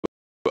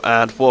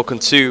And welcome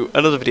to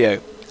another video,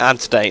 and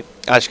today,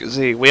 as you can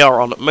see, we are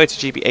on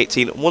Motogp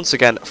 18 once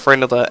again for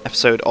another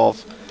episode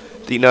of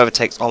the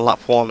Overtakes on Lap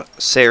 1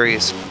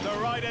 series.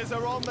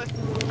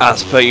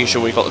 As per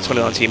usual, we've got the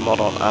 2019 mod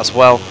on as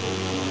well,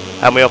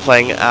 and we are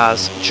playing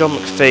as John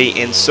Mcphee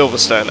in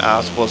Silverstone,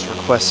 as was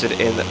requested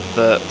in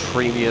the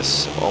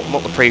previous, well,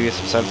 not the previous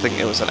episode, I think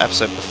it was an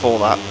episode before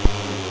that.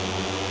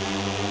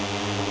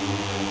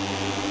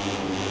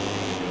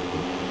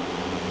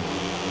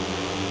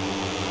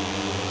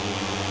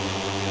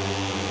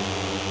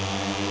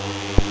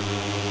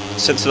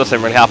 Since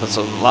nothing really happens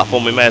on lap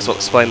 1, we may as well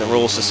explain the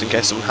rules just in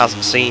case someone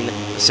hasn't seen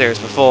the series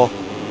before.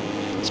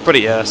 It's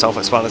pretty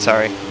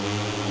self-explanatory.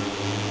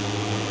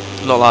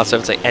 Not allowed to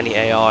overtake any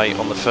AI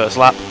on the first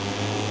lap,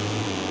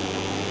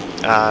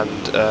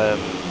 and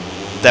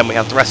then we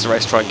have the rest of the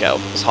race to try and get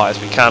up as high as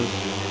we can.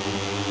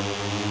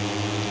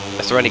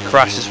 If there are any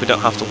crashes, we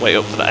don't have to wait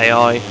up for the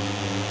AI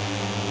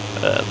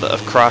that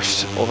have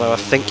crashed, although I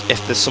think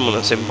if there's someone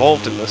that's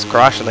involved in this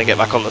crash and they get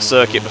back on the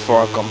circuit before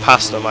I've gone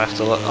past them, I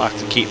have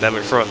to keep them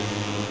in front.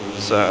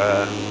 So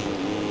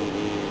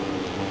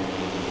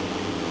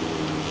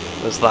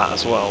there's that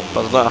as well,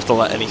 but I don't have to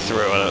let any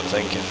through, I don't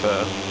think, if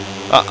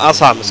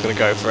as I'm just going to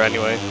go for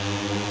anyway.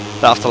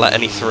 Don't have to let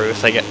any through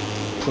if they get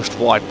pushed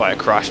wide by a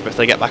crash, but if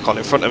they get back on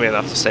in front of me, I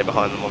have to stay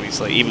behind them,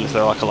 obviously. Even if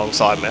they're like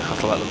alongside me, I have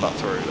to let them back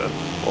through then,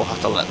 or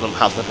have to let them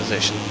have the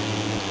position.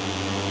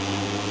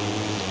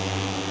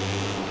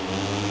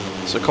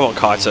 So come on,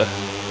 Kaito.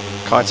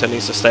 Kaito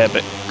needs to stay a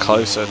bit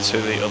closer to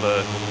the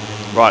other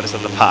riders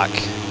in the pack.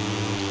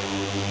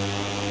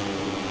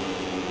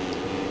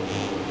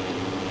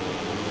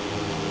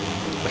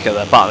 Okay,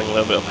 they're battling a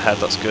little bit up ahead,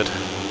 that's good.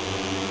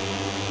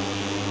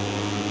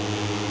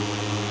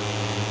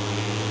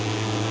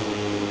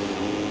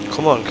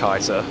 Come on,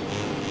 Kaito.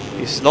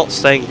 He's not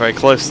staying very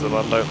close to them,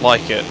 I don't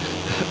like it.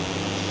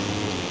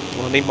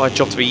 Well, I need my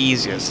job to be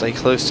easier, stay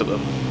close to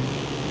them.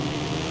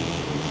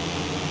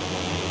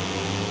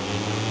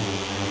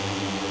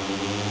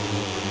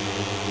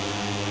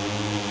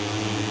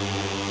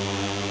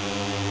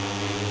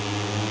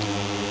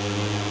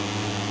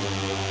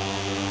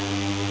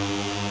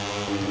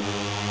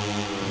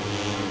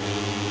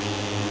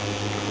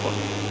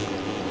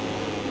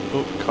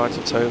 Oh,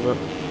 Kaito's over.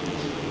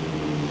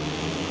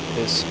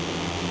 He's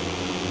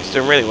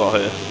doing really well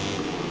here.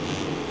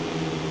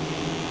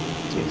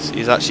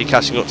 He's actually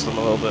catching up to them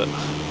a little bit.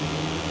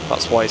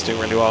 That's why he's doing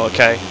really well.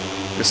 Okay,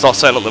 we'll start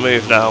setting up the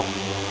move now,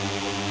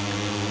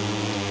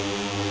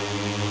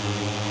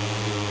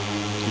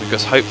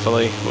 because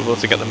hopefully we'll be able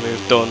to get the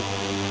move done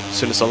as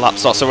soon as the lap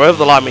starts. So we're over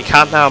the line, we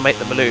can now make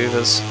the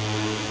manoeuvres.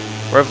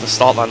 We're over the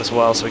start line as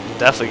well, so we can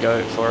definitely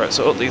go for it.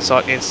 So up the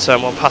inside into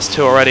turn 1, past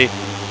 2 already.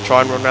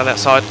 Try and run around that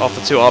side off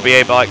the 2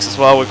 RBA bikes as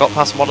well. We've got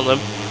past one of them,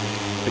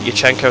 but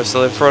Yachenko is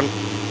still in front.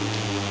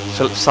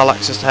 Philip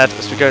Salak's just ahead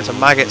as we go into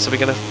Maggot, so we're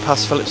going to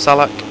pass Philip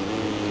Salak.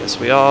 Yes,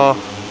 we are.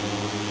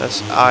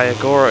 There's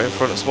Ayagora in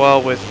front as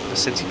well with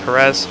Vicente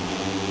Perez.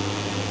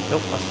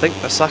 Nope, I think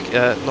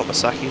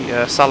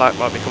Salak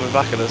might be coming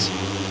back at us.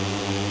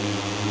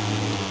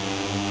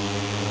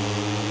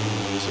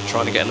 So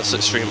trying to get in the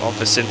slipstream of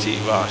Vicente.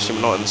 Well, actually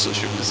we're not in the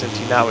slipstream of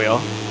Vicente, now we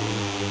are.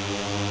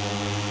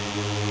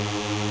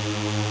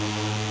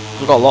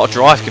 We've got a lot of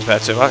drive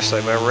compared to him,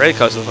 actually. We're really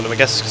close to him. I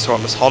guess it's because we're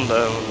on this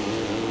Honda.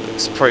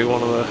 It's probably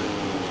one of the...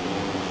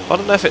 I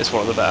don't know if it's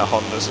one of the better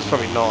Hondas. It's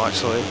probably not,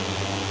 actually.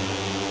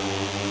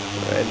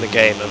 In the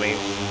game, I mean.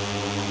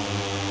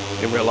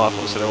 In real life,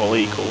 obviously, they're all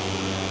equal.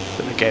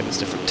 But in the game, there's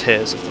different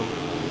tiers of them.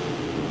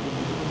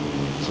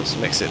 So this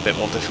makes it a bit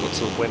more difficult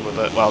to win with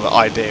it. Well, the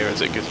idea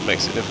is it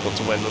makes it difficult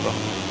to win with a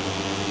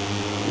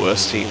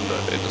worse team,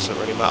 but it doesn't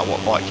really matter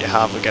what bike you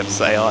have against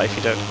AI if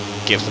you don't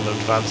give them an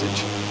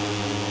advantage.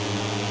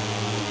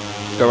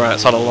 Go right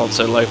outside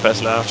Alonso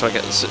Lopez now, try to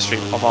get the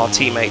slipstream of our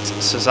teammate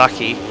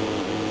Sasaki.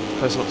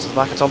 Closing up to the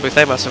back of Tom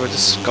Boothema, so we've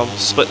just gone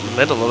split in the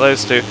middle of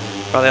those two.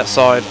 Around the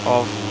outside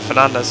of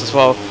Fernandez as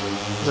well.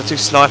 There's the 2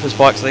 snipers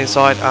bikes on the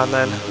inside, and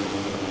then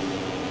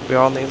we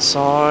are on the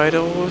inside.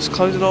 Oh, it's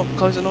closing up,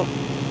 closing up.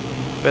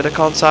 Bit of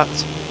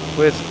contact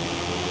with,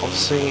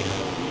 obviously,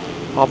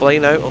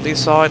 Arbolino on the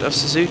inside of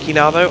Suzuki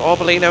now though.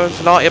 Arbolino and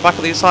Fenati are back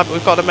on the inside, but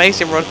we've got an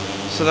amazing run.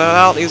 So they're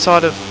out the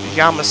inside of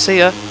Jan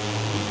Masia.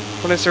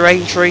 Running through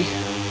Aintree.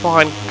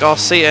 Behind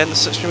Garcia in the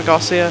slipstream of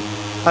Garcia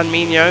and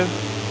Mino.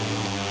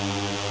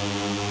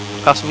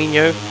 That's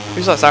Mino.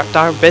 Who's that?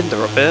 Darren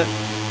Binder up here?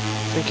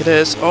 I think it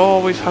is. Oh,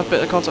 we've had a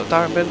bit of contact with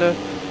Darren Binder.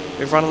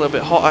 We've run a little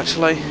bit hot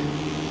actually.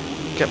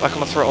 Get back on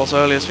the throttle as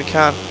early as we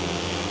can.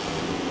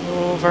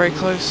 Oh, very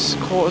close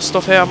quarter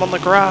stuff here. I'm on the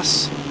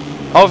grass.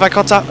 Oh, we've had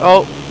contact.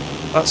 Oh,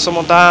 that's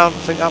someone down. I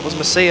think that was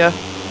Masia. I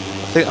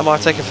think I might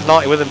have taken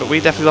Fenati with him, but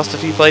we definitely lost a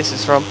few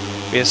places from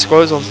being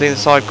squirrels onto the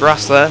inside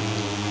grass there.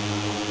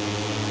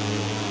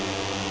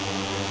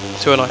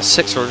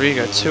 209.6 for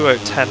Rodrigo,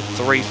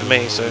 2:10.3 for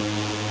me, so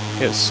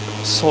it's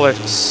solid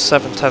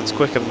 7/10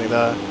 quicker than me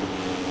there.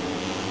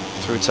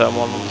 Through turn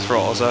 1 on the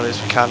throttle as early as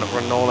we can,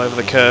 running all over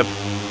the curb.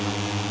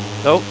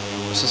 Nope,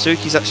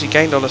 Suzuki's actually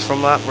gained on us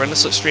from that. We're in the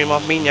slipstream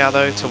of me now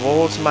though,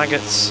 towards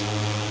Maggots.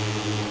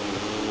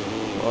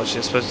 Well, actually,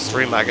 I suppose it's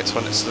 3 Maggots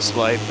when it's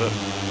displayed, but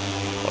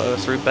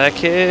through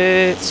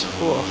Beckett.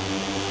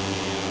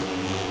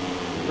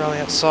 Around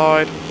the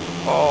outside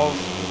of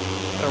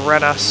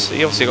Renas.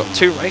 He obviously got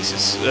 2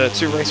 races,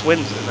 2 race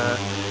wins in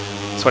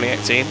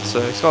 2018,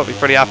 so he's got to be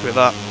pretty happy with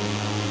that.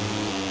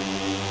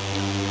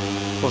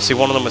 Obviously,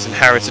 one of them was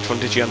inherited from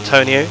Digi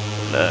Antonio.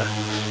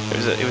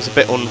 It was a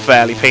bit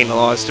unfairly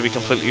penalised, to be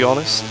completely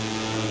honest.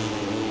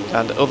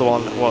 And the other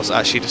one was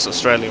actually just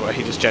Australia, where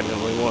he just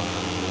genuinely won.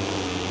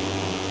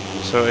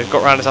 So we've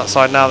got round his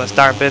outside now. There's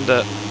Darren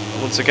Binder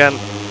once again.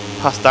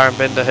 Past Darren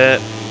Binder here.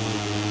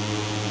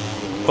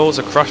 Oh, there's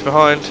a crash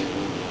behind.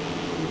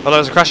 Oh no,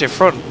 there's a crash in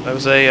front. There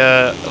was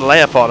a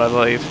layer pod, I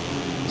believe.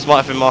 This might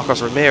have been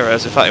Marcos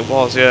Ramirez. In fact, it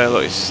was. Yeah,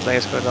 look, his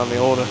name's going down the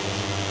order.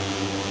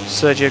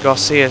 Sergio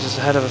Garcia just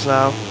ahead of us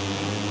now.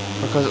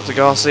 We're close up to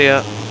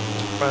Garcia.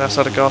 Right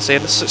outside of Garcia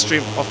in the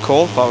slipstream of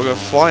Cornfile. We're going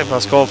flying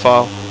past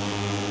Cornfile.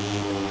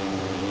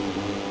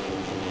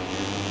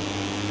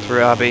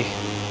 Through Abbey.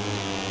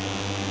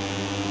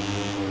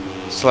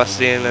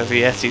 Celestine and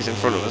Vietti's in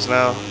front of us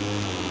now.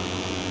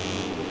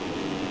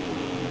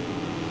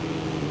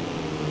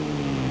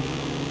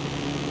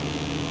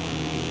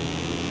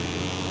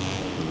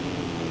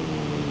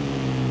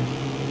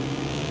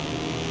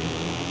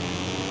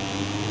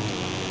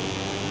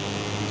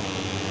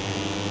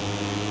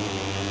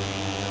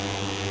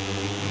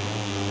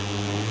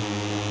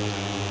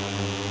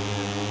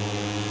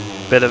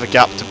 Bit of a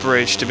gap to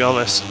bridge, to be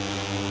honest.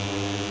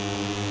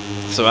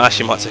 So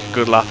Ashley might take a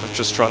good lap of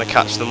just trying to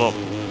catch them up.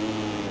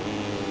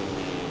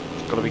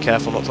 Got to be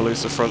careful not to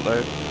lose the front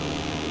though.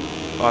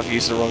 I've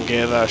used the wrong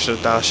gear there. I should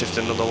have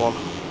downshifted another one.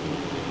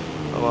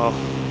 Oh well.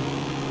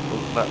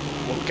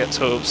 Won't get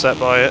too upset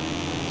by it,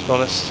 to be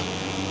honest.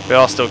 We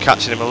are still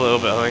catching him a little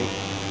bit, I think.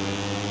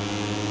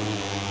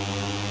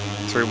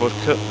 Through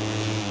Woodcut.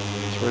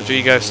 So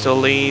Rodrigo still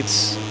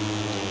leads.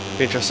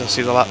 Be interesting to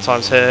see the lap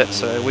times here.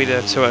 So we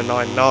did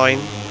 2:09.9,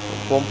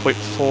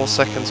 1.4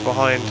 seconds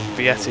behind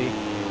Vietti.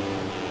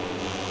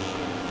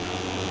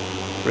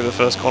 Through the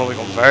first corner, we've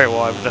gone very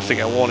wide. We'll definitely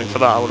get a warning for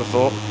that, I would have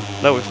thought.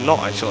 No, we've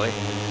not actually.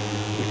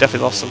 We've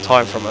definitely lost some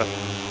time from it.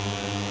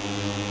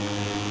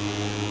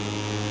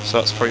 So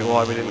that's probably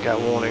why we didn't get a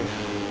warning.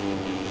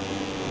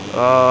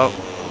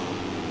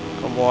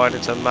 Gone wide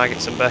into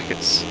Maggots and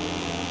Beckett's.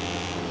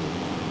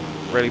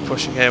 Really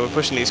pushing here. We're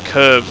pushing these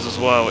curbs as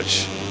well,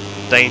 which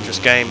dangerous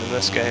game in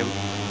this game,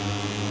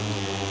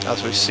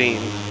 as we've seen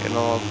in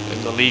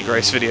the league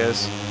race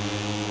videos.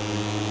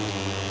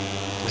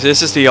 So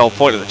this is the whole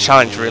point of the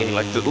challenge, really.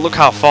 Like, look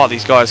how far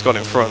these guys got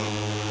in front,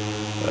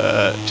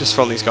 just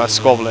from these guys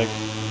squabbling.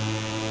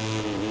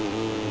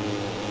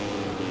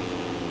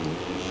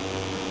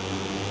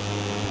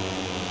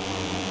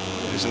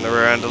 Losing the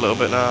rear end a little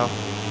bit now.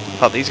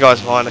 But these guys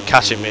behind are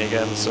catching me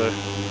again, so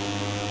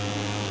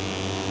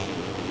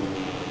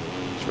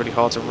it's really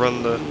hard to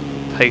run the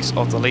pace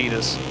of the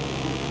leaders.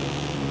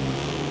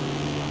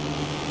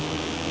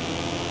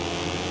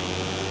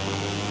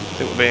 I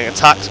think we're being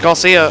attacked.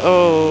 Garcia,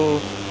 oh!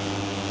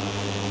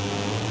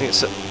 I think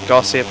it's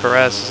Garcia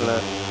Perez, isn't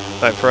it?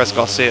 No, Perez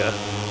Garcia.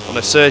 Oh no,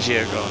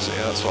 Sergio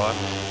Garcia, that's why.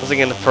 I was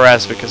thinking of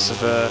Perez because of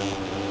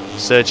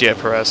Sergio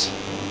Perez.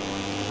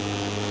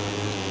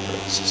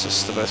 It's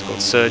just the both called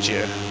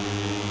Sergio.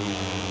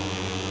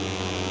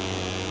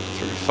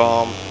 Through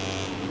Farm.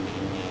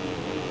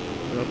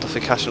 We're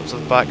definitely catching up to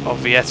the back of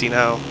Vietti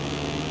now.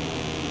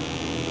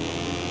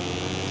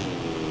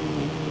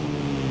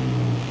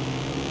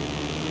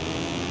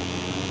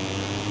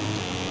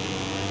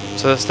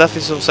 So there's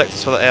definitely some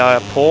sectors where the AI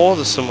are poor,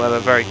 there's some where they're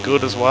very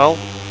good as well.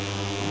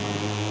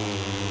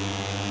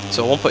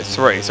 So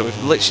 1.3, so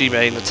we've literally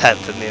made the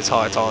 10th in the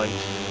entire time.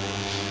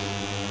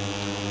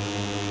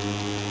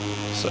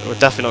 So we're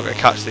definitely not going to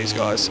catch these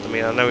guys. I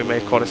mean, I know we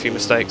made quite a few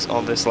mistakes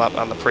on this lap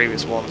and the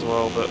previous one as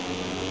well, but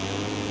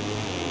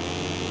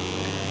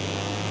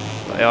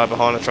the AI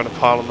behind are trying to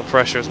pile on the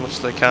pressure as much as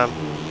they can.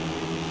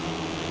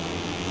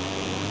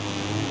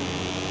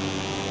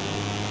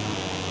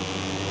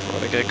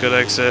 Trying to get a good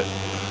exit.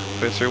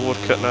 Go through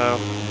Woodcut now.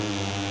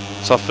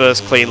 It's our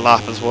first clean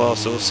lap as well,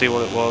 so we'll see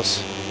what it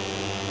was.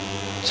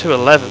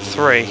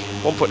 2:11.3,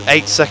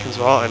 1.8 seconds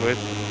behind. We're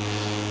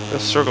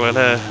struggling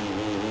here.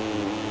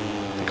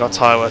 I think our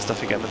tyre wear's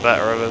definitely getting the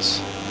better of us.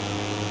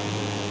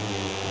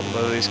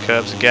 One of these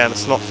curbs again.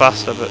 It's not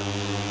faster, but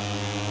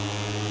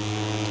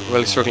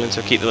really struggling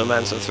to keep the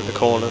momentum through the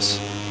corners.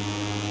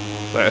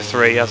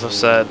 Moto3, as I've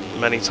said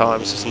many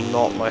times, is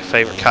not my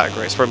favourite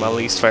category. It's probably my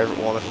least favourite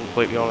one, if I'm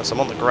completely honest. I'm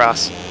on the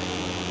grass.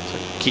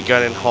 Keep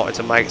going in hot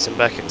into Maggots and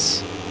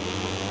Beckett's.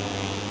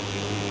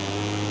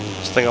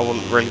 Just think I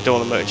wouldn't really do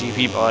on a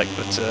MotoGP bike,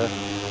 but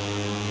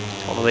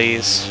one of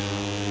these,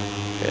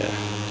 yeah,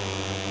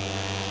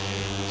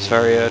 it's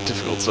very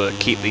difficult to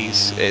keep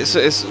these. It's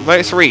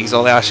Moto3s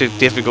are the actually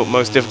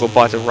most difficult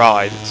bike to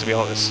ride, to be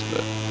honest.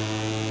 But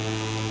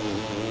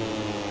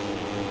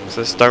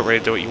so just don't really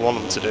do what you want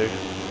them to do.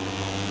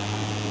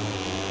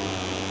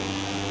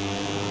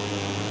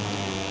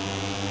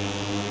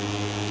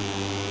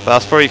 But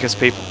that's probably because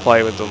people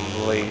play with them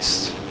the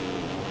least.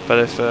 But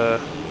if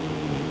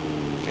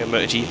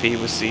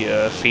Motogp was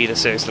the feeder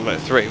series to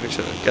Moto3, which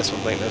I guess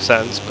would make no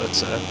sense,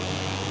 but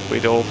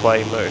we'd all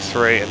play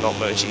Moto3 and not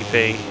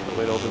Motogp, and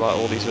we'd all be like,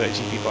 all these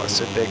Motogp bikes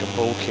so big and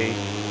bulky.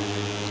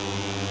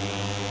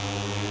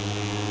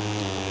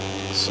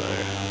 So,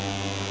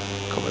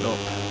 coming up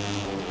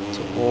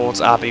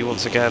towards Abbey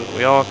once again.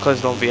 We are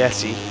closing on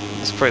Vietti.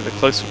 It's probably the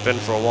closest we've been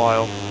for a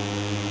while.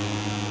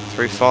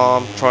 Through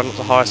farm, trying not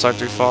to high side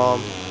through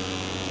farm.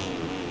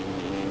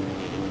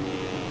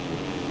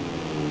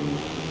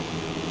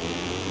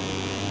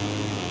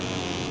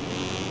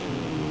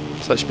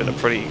 It's actually been a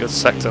pretty good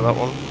sector, that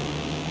one.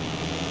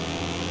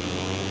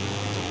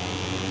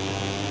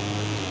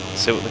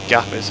 Let's see what the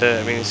gap is here.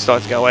 I mean, it's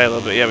starting to get away a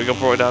little bit. Yeah, we got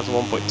brought down to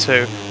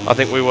 1.2. I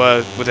think we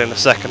were within a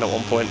second at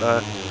one point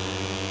there.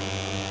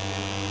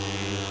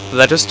 But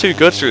they're just too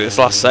good through this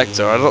last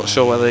sector. I'm not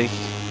sure where they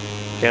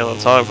get on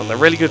time from. They're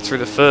really good through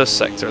the first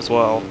sector as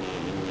well.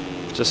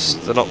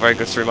 Just, they're not very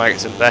good through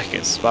Maggots and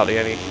Beckett's. It's about the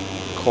only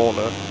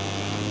corner.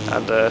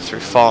 And through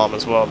farm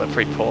as well. They're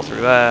pretty poor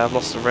through there. I've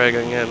lost the rear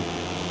going in.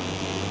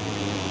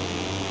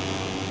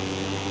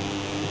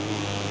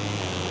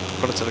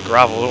 Got it to the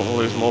gravel, I don't want to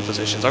lose more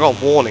positions. I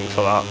got a warning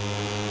for that.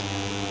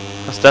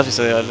 That's definitely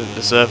something I didn't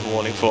deserve a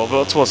warning for,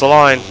 but towards the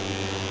line.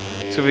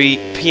 It's going to be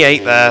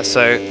P8 there,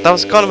 so that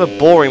was kind of a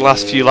boring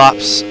last few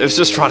laps. It was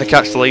just trying to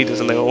catch the leaders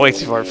and they were way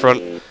too far in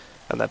front,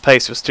 and their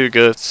pace was too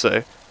good, so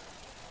I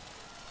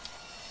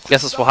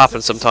guess that's what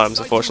happens sometimes,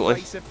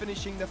 unfortunately.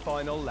 Finishing the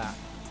final lap.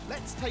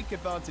 Let's take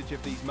advantage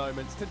of these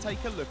moments to take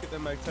a look at the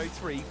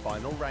Moto3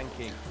 final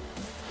ranking.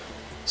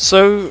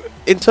 So,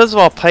 in terms of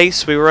our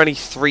pace, we were only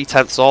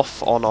 0.3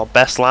 off on our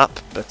best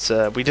lap, but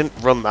we didn't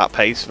run that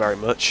pace very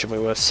much, and we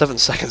were 7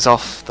 seconds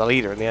off the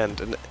leader in the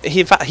end. And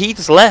in fact, he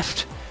just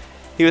left.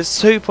 He was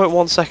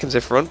 2.1 seconds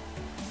in front.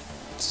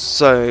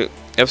 So,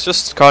 it was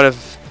just kind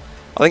of...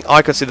 I think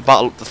I could see the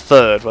battle at the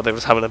third, where they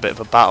was having a bit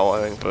of a battle,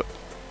 I think, but...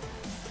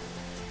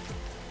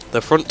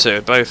 The front two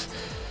both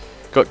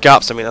got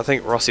gaps. I mean, I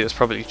think Rossi was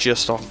probably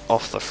just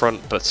off the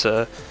front, but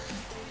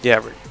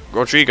yeah,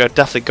 Rodrigo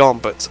definitely gone.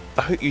 But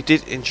I hope you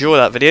did enjoy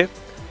that video.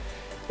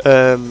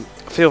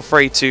 Feel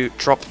free to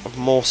drop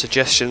more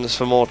suggestions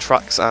for more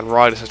tracks and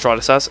riders to try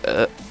this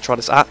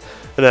at,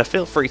 and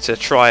feel free to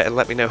try it and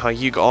let me know how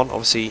you got on.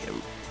 Obviously,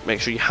 make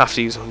sure you have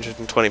to use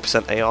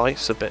 120% AI.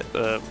 It's a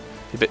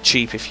bit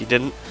cheap if you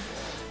didn't.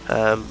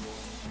 But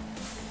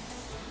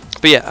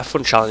yeah, a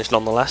fun challenge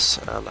nonetheless,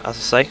 and as I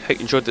say, hope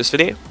you enjoyed this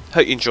video,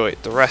 hope you enjoy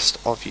the rest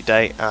of your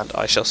day, and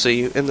I shall see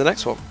you in the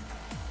next one.